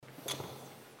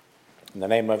In the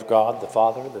name of God, the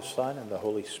Father, the Son, and the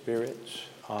Holy Spirit.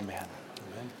 Amen.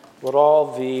 Amen. Would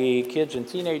all the kids and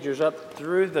teenagers up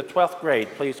through the 12th grade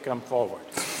please come forward?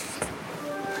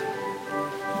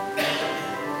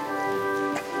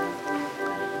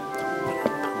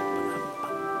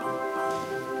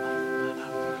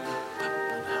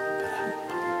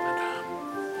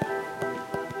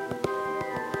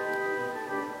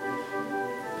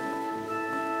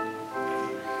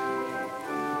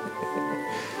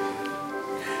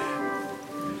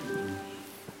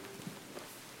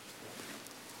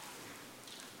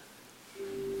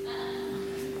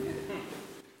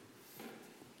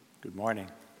 Good morning.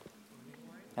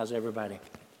 How's everybody?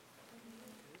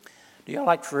 Do y'all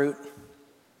like fruit?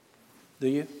 Do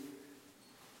you?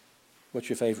 What's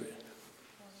your favorite?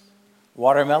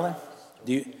 Watermelon?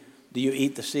 Do you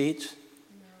eat the seeds?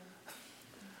 No.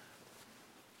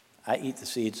 I eat the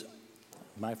seeds,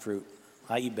 my fruit.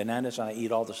 I eat bananas and I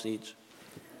eat all the seeds.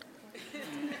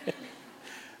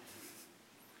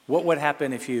 What would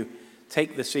happen if you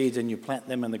take the seeds and you plant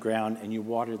them in the ground and you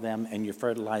water them and you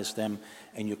fertilize them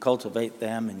and you cultivate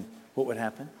them, and what would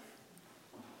happen?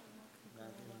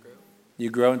 You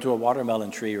grow into a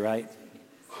watermelon tree, right?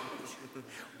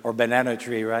 Or banana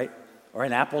tree, right? Or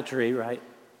an apple tree, right?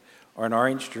 Or an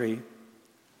orange tree.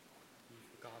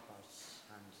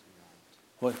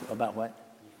 What about what?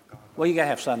 Well, you got to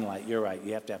have sunlight. You're right.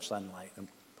 You have to have sunlight and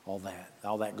all that.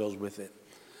 All that goes with it.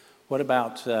 What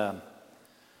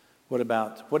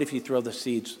if you throw the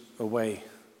seeds away?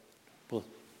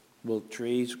 Will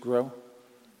trees grow?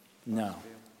 No.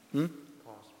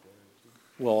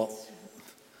 Well,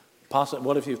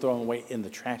 what if you throw them away in the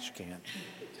trash can?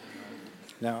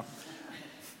 No.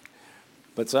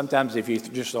 But sometimes if you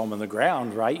just throw them in the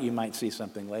ground, right, you might see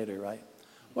something later, right?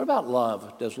 What about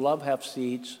love? Does love have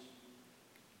seeds?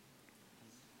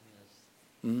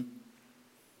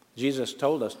 Jesus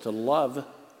told us to love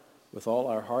with all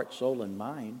our heart, soul, and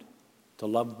mind, to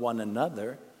love one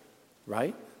another,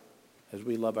 right, as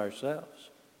we love ourselves.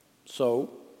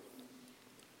 So,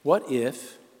 what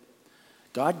if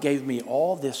God gave me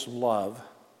all this love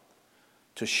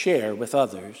to share with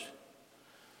others,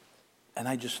 and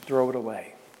I just throw it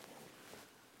away?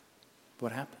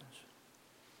 What happens?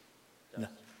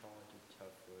 That's called tough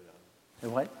love.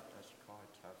 And what? That's called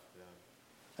tough love.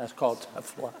 That's called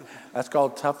tough love. That's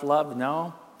called tough love?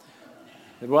 No.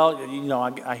 Well, you know,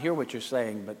 I hear what you're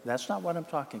saying, but that's not what I'm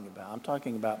talking about. I'm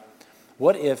talking about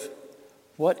what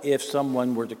if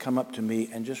someone were to come up to me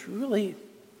and just really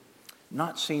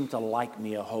not seem to like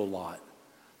me a whole lot?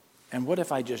 And what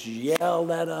if I just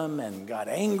yelled at them and got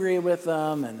angry with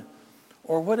them?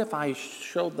 Or what if I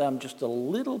showed them just a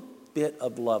little bit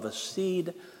of love, a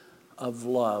seed of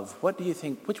love? What do you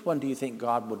think? Which one do you think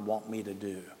God would want me to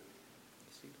do?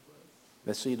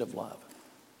 The seed of love.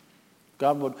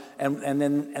 God would, and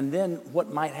then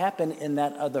what might happen in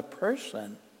that other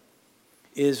person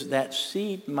is that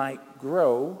seed might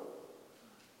grow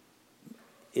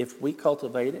if we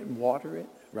cultivate it and water it,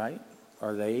 right?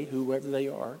 Or they, whoever they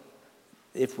are.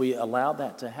 If we allow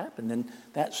that to happen, then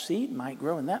that seed might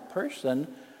grow and that person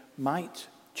might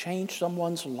change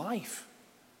someone's life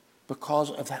because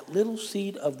of that little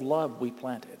seed of love we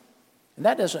planted. And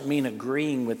that doesn't mean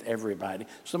agreeing with everybody.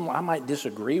 I might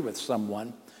disagree with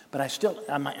someone, but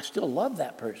I might still love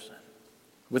that person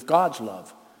with God's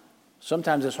love.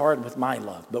 Sometimes it's hard with my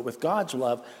love, but with God's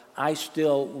love, I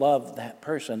still love that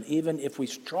person, even if we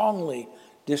strongly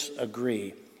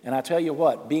disagree. And I tell you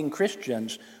what, being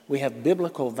Christians, we have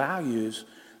biblical values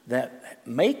that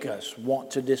make us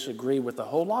want to disagree with a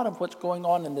whole lot of what's going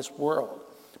on in this world.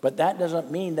 But that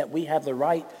doesn't mean that we have the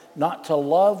right not to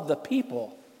love the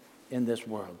people in this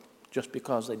world just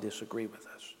because they disagree with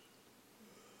us.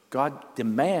 God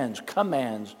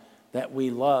commands that we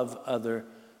love other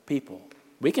people.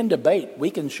 We can debate.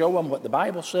 We can show them what the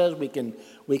Bible says. We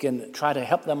can try to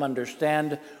help them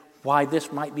understand why this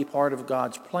might be part of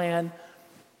God's plan,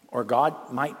 or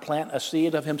God might plant a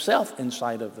seed of himself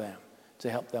inside of them to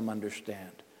help them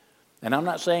understand. And I'm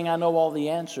not saying I know all the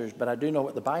answers, but I do know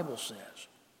what the Bible says.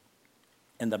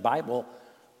 And the Bible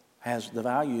has the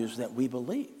values that we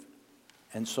believe.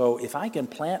 And so if I can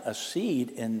plant a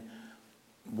seed in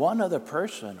one other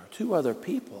person or two other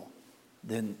people,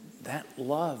 then that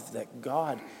love that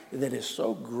God, that is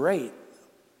so great,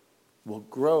 will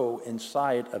grow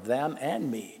inside of them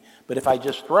and me. But if I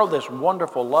just throw this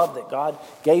wonderful love that God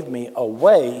gave me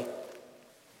away,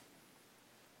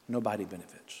 nobody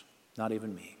benefits. Not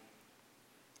even me.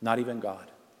 Not even God.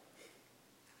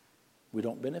 We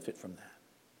don't benefit from that.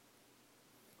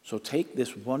 So take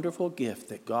this wonderful gift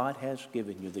that God has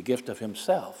given you, the gift of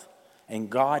himself, and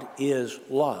God is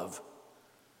love,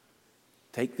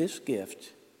 take this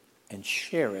gift and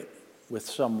share it with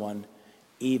someone,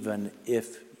 even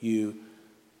if you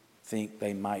think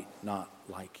they might not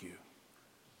like you,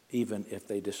 even if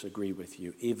they disagree with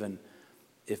you, even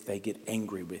if they get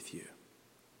angry with you.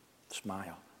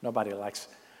 Smile. Nobody likes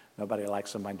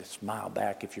somebody to smile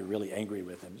back if you're really angry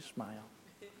with them. Just smile.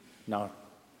 No,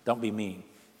 don't be mean.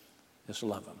 Just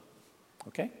love them.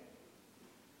 Okay?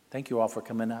 Thank you all for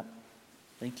coming up.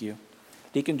 Thank you.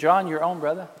 Deacon John, your own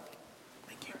brother.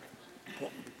 Thank you.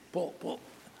 Pull.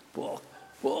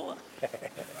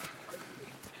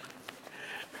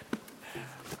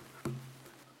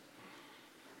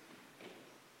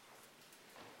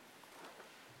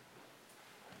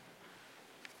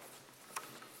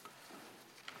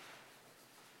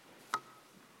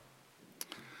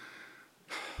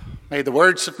 May the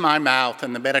words of my mouth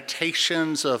and the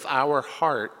meditations of our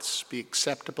hearts be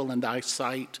acceptable in thy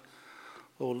sight,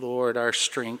 O Lord, our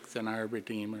strength and our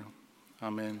Redeemer.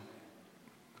 Amen.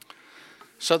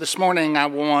 So this morning I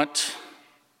want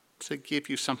to give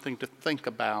you something to think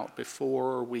about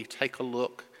before we take a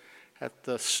look at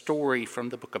the story from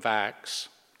the book of Acts.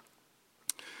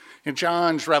 In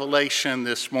John's revelation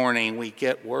this morning, we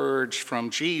get words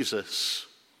from Jesus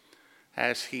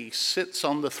as he sits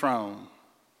on the throne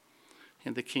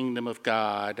in the kingdom of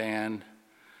God. And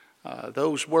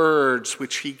those words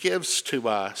which he gives to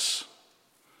us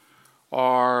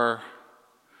are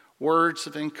words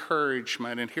of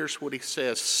encouragement. And here's what he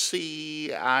says: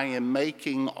 "See, I am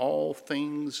making all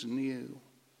things new."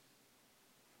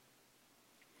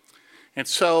 And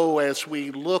so as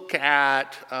we look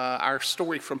at our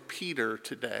story from Peter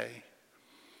today,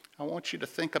 I want you to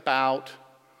think about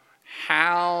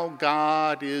how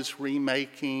God is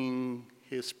remaking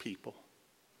his people.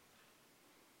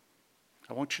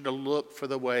 I want you to look for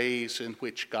the ways in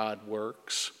which God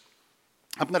works.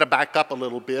 I'm going to back up a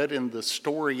little bit in the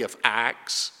story of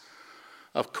Acts.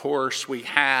 Of course, we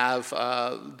have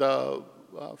the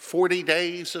 40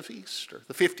 days of Easter,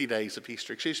 the 50 days of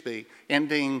Easter,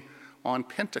 ending on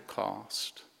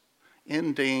Pentecost,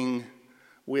 ending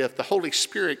with the Holy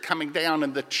Spirit coming down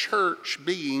and the church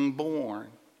being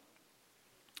born.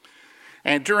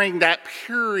 And during that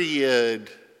period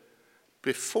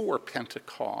before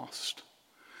Pentecost,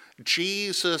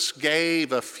 Jesus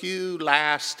gave a few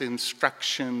last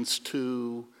instructions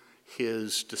to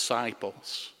his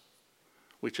disciples.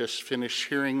 We just finished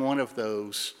hearing one of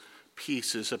those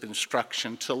pieces of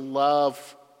instruction, to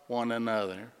love one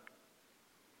another.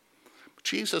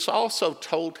 Jesus also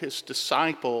told his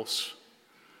disciples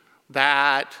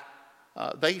that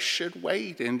they should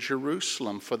wait in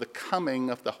Jerusalem for the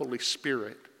coming of the Holy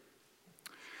Spirit,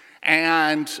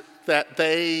 and that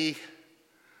they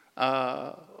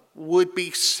would be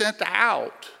sent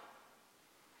out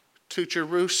to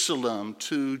Jerusalem,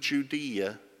 to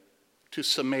Judea, to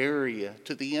Samaria,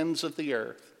 to the ends of the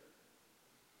earth,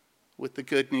 with the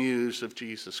good news of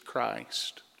Jesus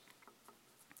Christ.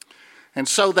 And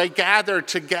so they gathered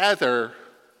together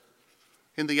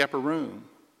in the upper room,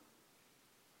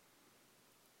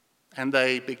 and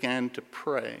they began to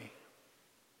pray.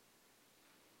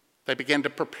 They began to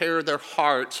prepare their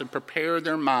hearts and prepare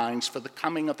their minds for the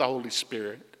coming of the Holy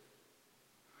Spirit.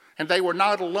 And they were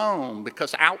not alone,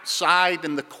 because outside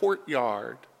in the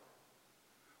courtyard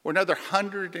were another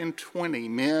 120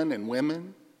 men and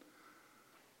women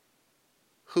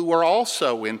who were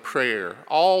also in prayer,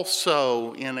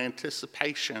 also in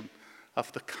anticipation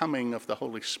of the coming of the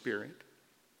Holy Spirit.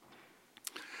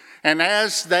 And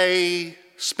as they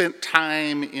spent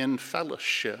time in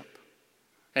fellowship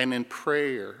and in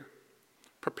prayer,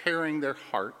 preparing their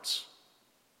hearts,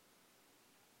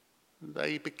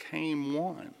 they became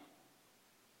one.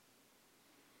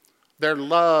 Their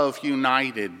love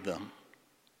united them,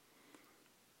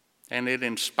 and it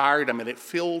inspired them, and it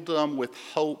filled them with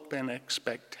hope and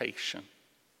expectation.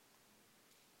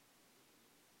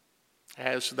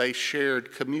 As they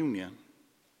shared communion,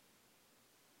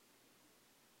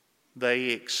 they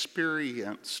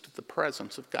experienced the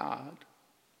presence of God.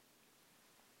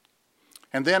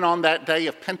 And then on that day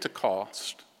of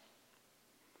Pentecost,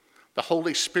 the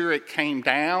Holy Spirit came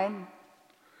down,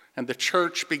 and the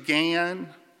church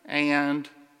began, and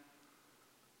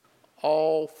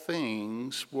all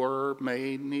things were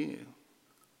made new.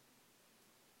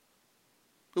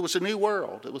 It was a new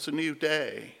world. It was a new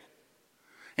day.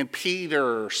 And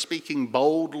Peter, speaking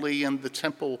boldly in the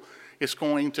temple, is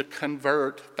going to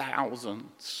convert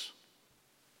thousands.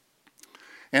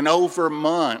 And over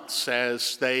months,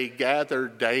 as they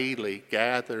gathered daily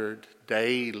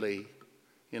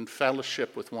in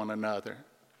fellowship with one another,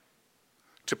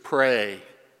 to pray,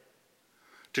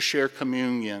 to share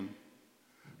communion,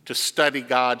 to study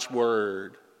God's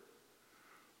word.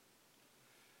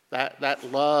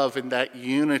 That love and that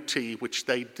unity which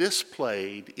they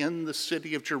displayed in the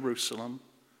city of Jerusalem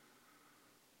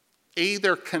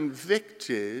either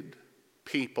convicted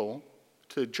people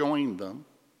to join them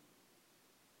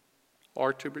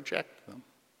or to reject them.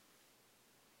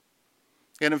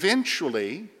 And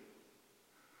eventually,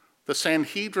 the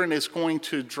Sanhedrin is going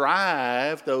to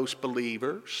drive those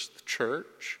believers, the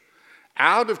church,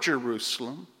 out of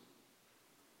Jerusalem,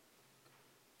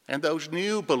 and those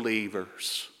new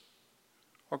believers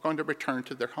are going to return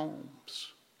to their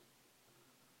homes.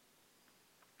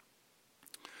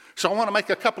 So I want to make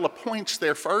a couple of points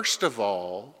there. First of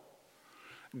all,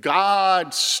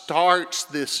 God starts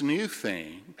this new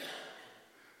thing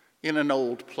in an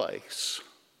old place,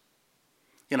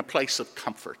 in a place of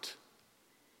comfort,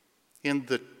 in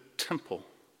the temple,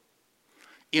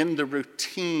 in the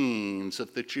routines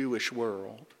of the Jewish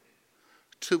world,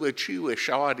 to a Jewish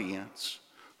audience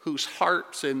whose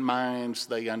hearts and minds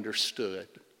they understood.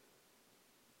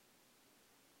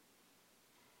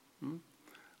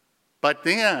 But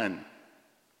then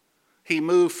he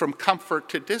moved from comfort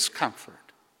to discomfort.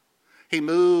 He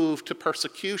moved to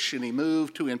persecution. He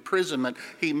moved to imprisonment.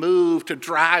 He moved to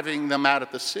driving them out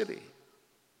of the city.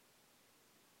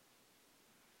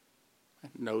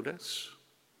 Notice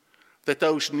that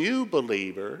those new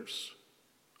believers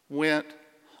went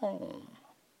home.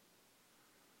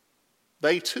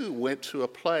 They too went to a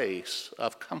place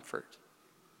of comfort,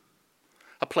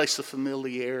 a place of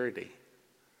familiarity,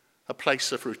 a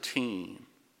place of routine.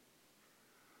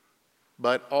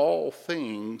 But all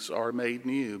things are made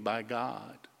new by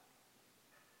God.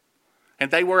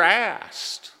 And they were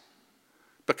asked,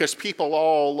 because people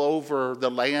all over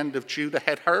the land of Judah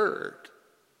had heard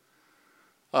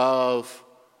of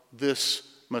this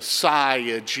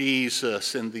Messiah,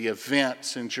 Jesus, and the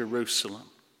events in Jerusalem.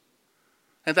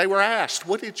 And they were asked,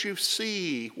 what did you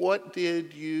see? What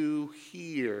did you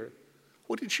hear?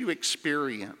 What did you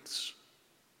experience?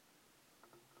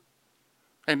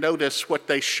 And notice what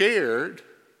they shared,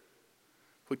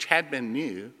 which had been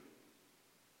new,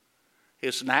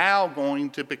 is now going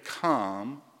to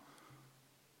become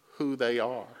who they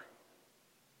are.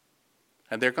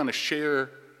 And they're going to share,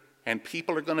 and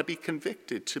people are going to be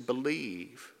convicted to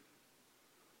believe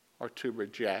or to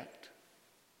reject.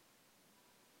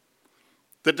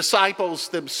 The disciples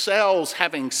themselves,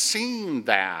 having seen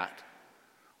that,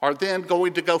 are then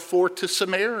going to go forth to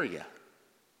Samaria.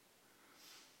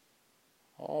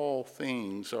 All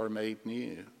things are made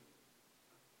new.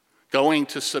 Going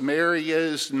to Samaria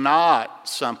is not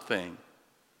something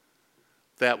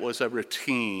that was a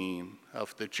routine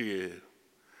of the Jew.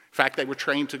 In fact, they were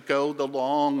trained to go the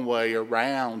long way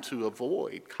around to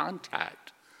avoid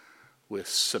contact with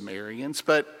Samaritans.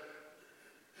 But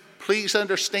please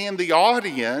understand, the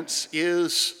audience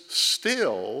is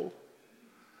still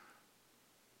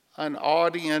an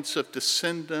audience of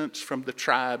descendants from the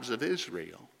tribes of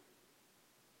Israel.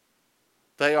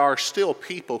 They are still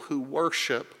people who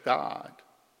worship God.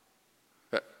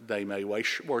 They may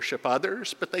worship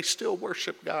others, but they still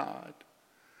worship God.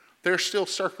 They're still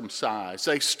circumcised.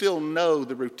 They still know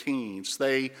the routines.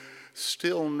 They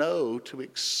still know to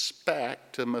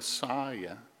expect a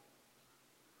Messiah.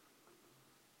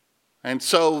 And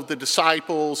so the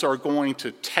disciples are going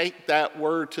to take that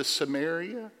word to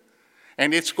Samaria,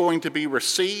 and it's going to be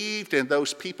received, and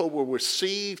those people will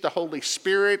receive the Holy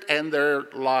Spirit, and their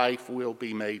life will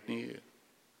be made new.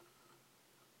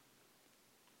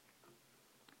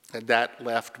 And that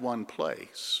left one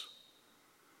place.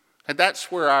 And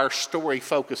that's where our story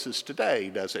focuses today,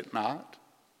 does it not?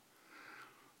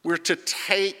 We're to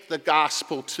take the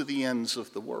gospel to the ends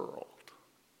of the world.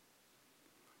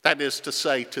 That is to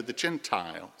say, to the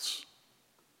Gentiles.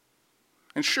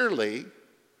 And surely,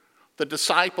 the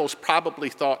disciples probably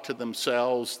thought to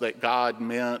themselves that God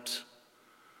meant,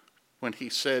 when he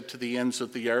said to the ends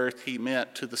of the earth, he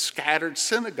meant to the scattered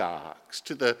synagogues,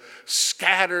 to the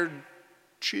scattered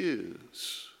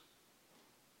Jews,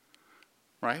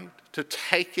 right? To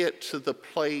take it to the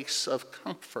place of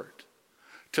comfort,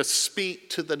 to speak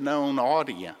to the known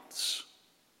audience,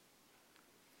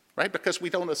 right? Because we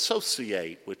don't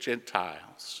associate with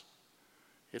Gentiles.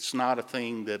 It's not a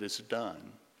thing that is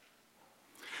done.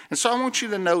 And so I want you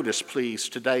to notice, please,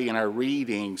 today in our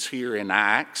readings here in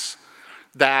Acts,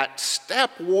 that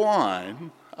step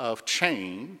one of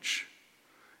change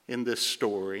in this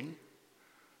story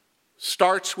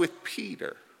starts with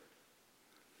Peter.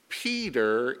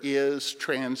 Peter is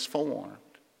transformed.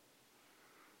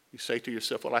 You say to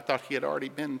yourself, well, I thought he had already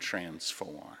been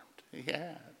transformed. He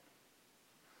had.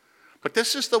 But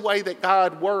this is the way that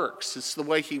God works. It's the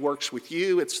way he works with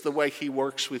you. It's the way he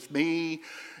works with me.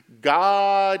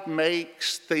 God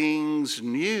makes things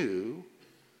new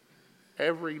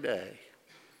every day.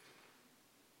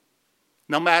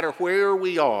 No matter where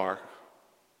we are,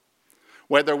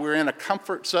 whether we're in a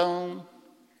comfort zone,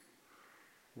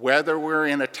 whether we're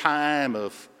in a time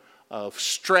of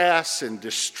stress and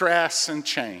distress and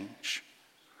change,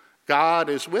 God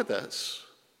is with us,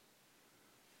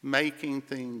 making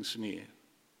things new.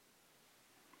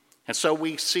 And so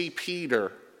we see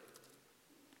Peter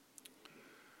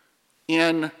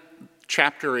in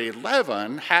chapter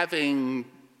 11, having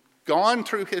gone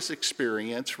through his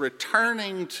experience,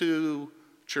 returning to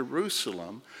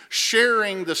Jerusalem,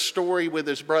 sharing the story with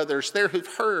his brothers there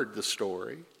who've heard the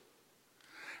story.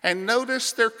 And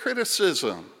notice their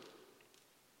criticism.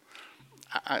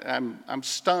 I'm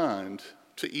stunned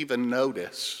to even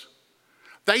notice.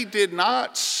 They did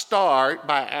not start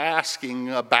by asking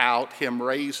about him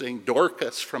raising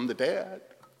Dorcas from the dead.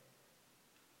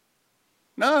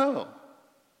 No.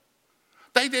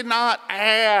 They did not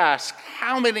ask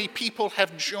how many people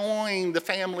have joined the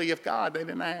family of God. They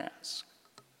didn't ask.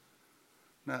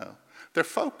 No. Their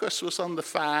focus was on the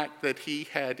fact that he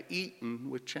had eaten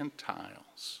with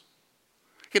Gentiles.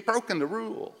 He had broken the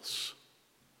rules.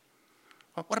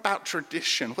 What about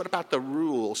tradition? What about the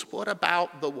rules? What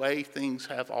about the way things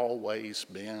have always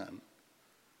been?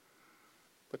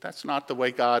 But that's not the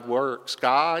way God works.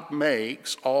 God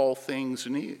makes all things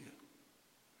new.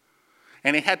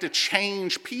 And he had to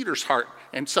change Peter's heart.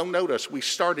 And so notice, we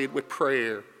started with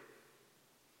prayer.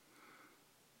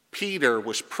 Peter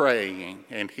was praying,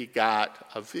 and he got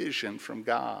a vision from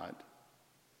God.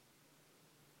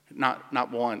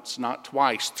 Not once, not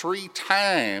twice, 3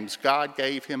 times God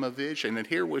gave him a vision. And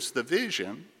here was the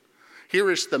vision. Here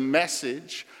is the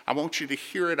message. I want you to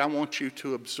hear it. I want you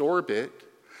to absorb it.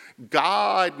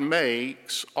 God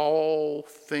makes all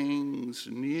things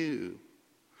new.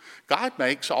 God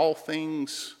makes all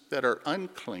things that are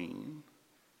unclean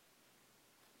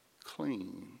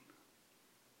clean.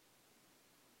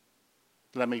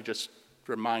 Let me just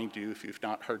remind you, if you've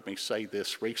not heard me say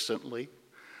this recently,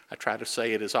 I try to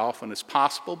say it as often as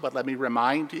possible, but let me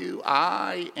remind you,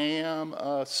 I am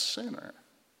a sinner.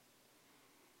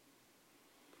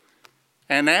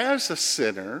 And as a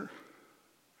sinner,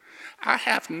 I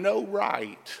have no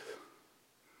right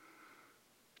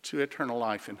to eternal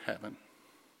life in heaven.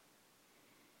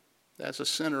 As a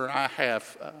sinner, I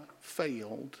have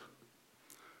failed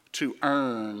to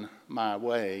earn my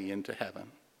way into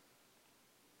heaven.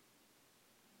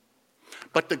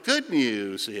 But the good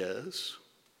news is,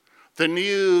 the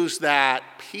news that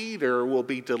Peter will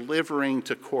be delivering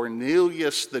to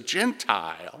Cornelius the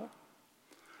Gentile,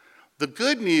 the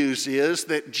good news is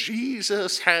that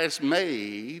Jesus has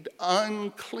made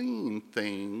unclean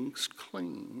things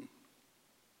clean.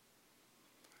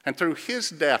 And through his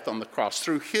death on the cross,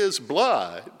 through his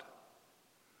blood,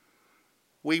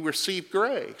 we receive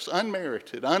grace,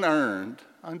 unmerited, unearned,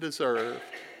 undeserved.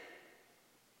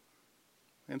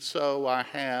 And so I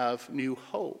have new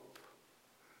hope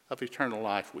of eternal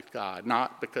life with God,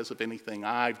 not because of anything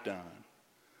I've done,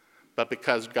 but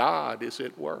because God is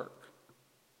at work,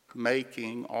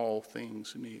 making all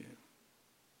things new.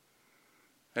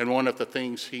 And one of the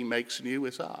things he makes new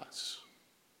is us.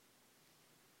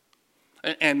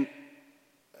 And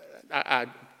I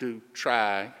do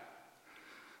try,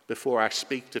 before I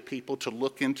speak to people, to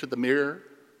look into the mirror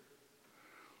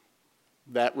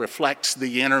that reflects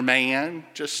the inner man,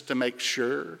 just to make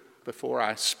sure before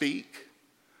I speak.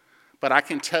 But I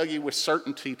can tell you with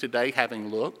certainty today, having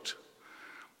looked,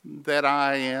 that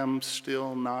I am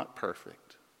still not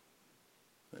perfect.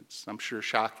 That's, I'm sure,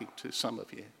 shocking to some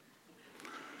of you.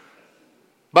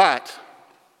 But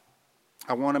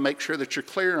I want to make sure that you're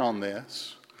clear on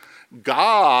this.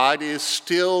 God is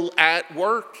still at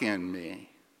work in me.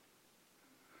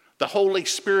 The Holy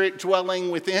Spirit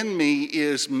dwelling within me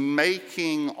is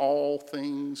making all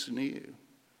things new.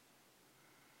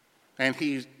 And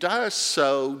he does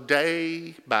so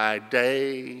day by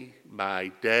day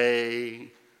by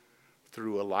day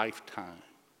through a lifetime.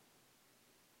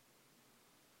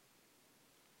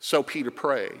 So Peter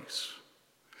prays.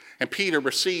 And Peter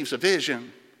receives a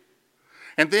vision.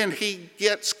 And then he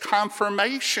gets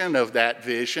confirmation of that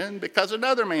vision because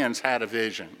another man's had a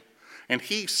vision. And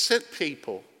he sent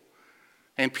people.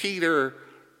 And Peter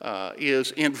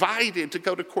is invited to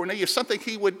go to Cornelius, something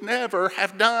he would never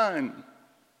have done.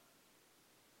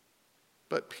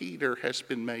 But Peter has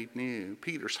been made new.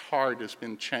 Peter's heart has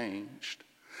been changed.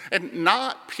 And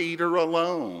not Peter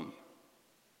alone.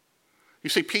 You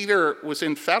see, Peter was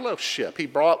in fellowship. He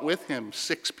brought with him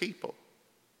 6 people.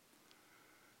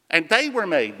 And they were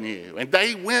made new, and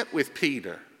they went with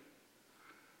Peter.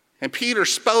 And Peter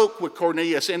spoke with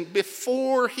Cornelius, and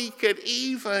before he could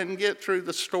even get through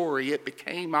the story, it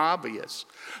became obvious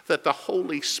that the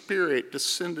Holy Spirit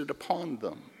descended upon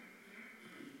them.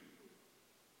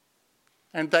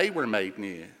 And they were made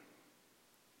new.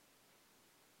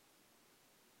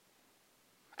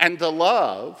 And the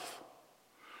love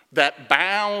that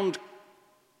bound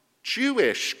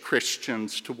Jewish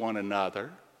Christians to one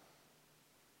another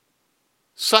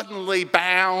suddenly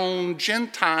bound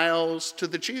Gentiles to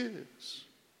the Jews.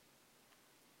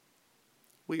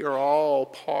 We are all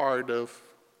part of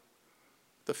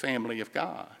the family of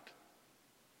God.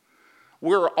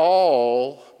 We're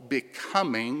all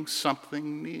becoming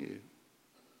something new.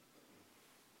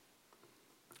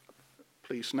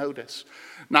 Please notice,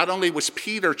 not only was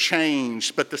Peter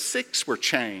changed, but the six were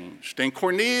changed, and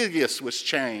Cornelius was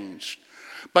changed.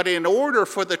 But in order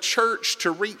for the church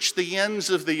to reach the ends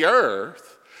of the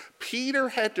earth, Peter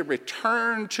had to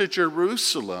return to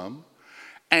Jerusalem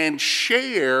and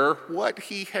share what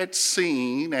he had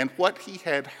seen and what he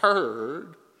had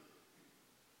heard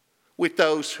with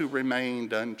those who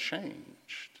remained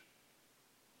unchanged.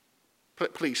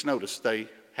 Please notice they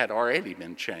had already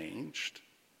been changed.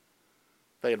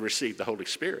 They had received the Holy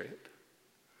Spirit.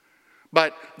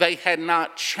 But they had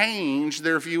not changed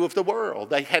their view of the world.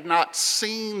 They had not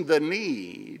seen the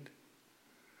need,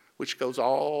 which goes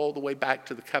all the way back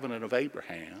to the covenant of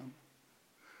Abraham,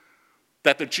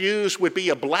 that the Jews would be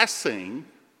a blessing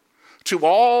to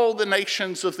all the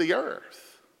nations of the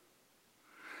earth,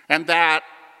 and that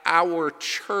our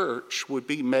church would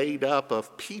be made up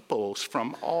of peoples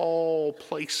from all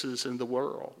places in the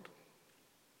world.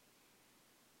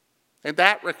 And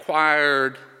that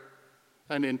required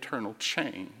an internal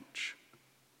change.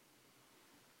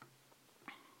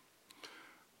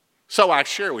 So I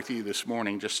share with you this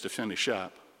morning, just to finish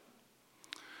up,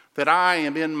 that I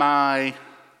am in my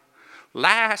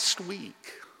last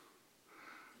week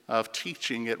of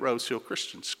teaching at Rose Hill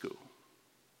Christian School.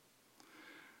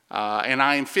 And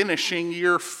I am finishing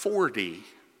year 40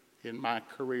 in my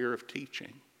career of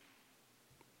teaching.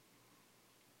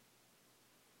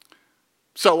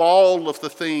 So all of the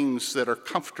things that are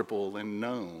comfortable and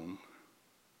known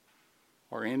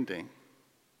are ending.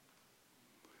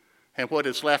 And what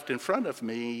is left in front of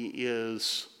me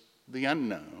is the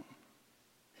unknown.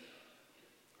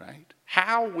 Right?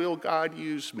 How will God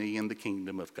use me in the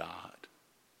kingdom of God?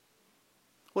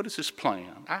 What is his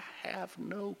plan? I have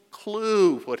no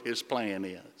clue what his plan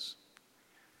is.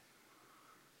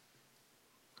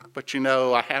 But you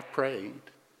know, I have prayed.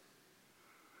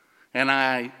 And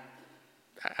I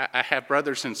have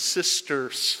brothers and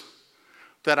sisters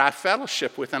that I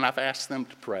fellowship with, and I've asked them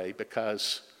to pray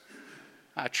because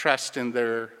I trust in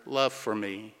their love for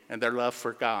me and their love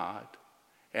for God.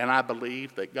 And I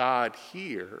believe that God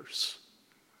hears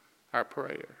our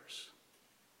prayers.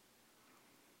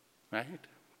 Right?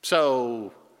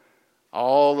 So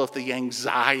all of the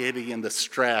anxiety and the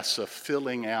stress of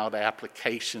filling out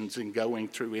applications and going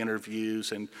through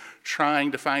interviews and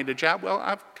trying to find a job, well,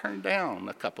 I've turned down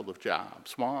a couple of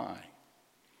jobs. Why?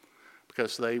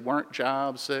 Because they weren't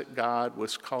jobs that God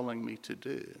was calling me to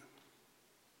do.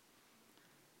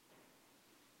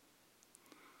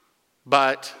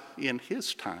 But in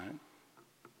his time,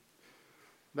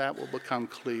 that will become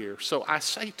clear. So I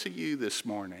say to you this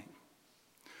morning,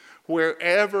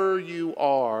 wherever you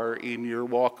are in your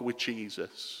walk with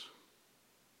Jesus,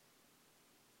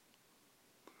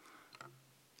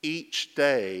 each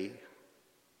day,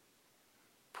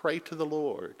 pray to the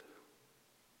Lord.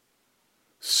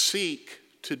 Seek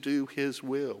to do his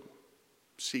will.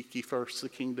 Seek ye first the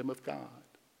kingdom of God.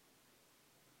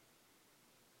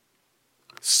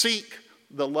 Seek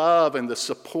the love and the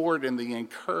support and the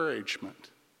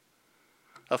encouragement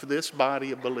of this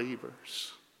body of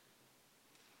believers.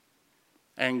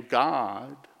 And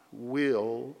God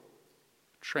will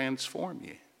transform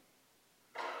you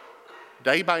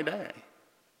day by day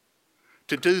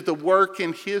to do the work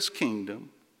in his kingdom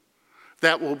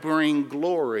that will bring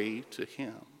glory to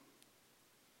him.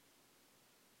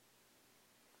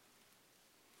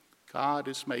 God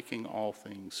is making all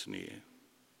things new.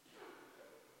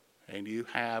 And you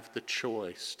have the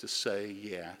choice to say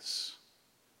yes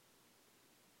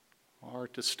or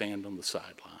to stand on the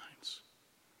sidelines.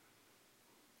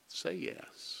 Say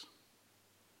yes.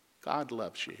 God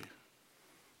loves you.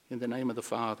 In the name of the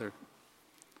Father,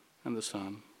 and the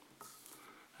Son,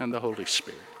 and the Holy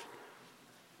Spirit.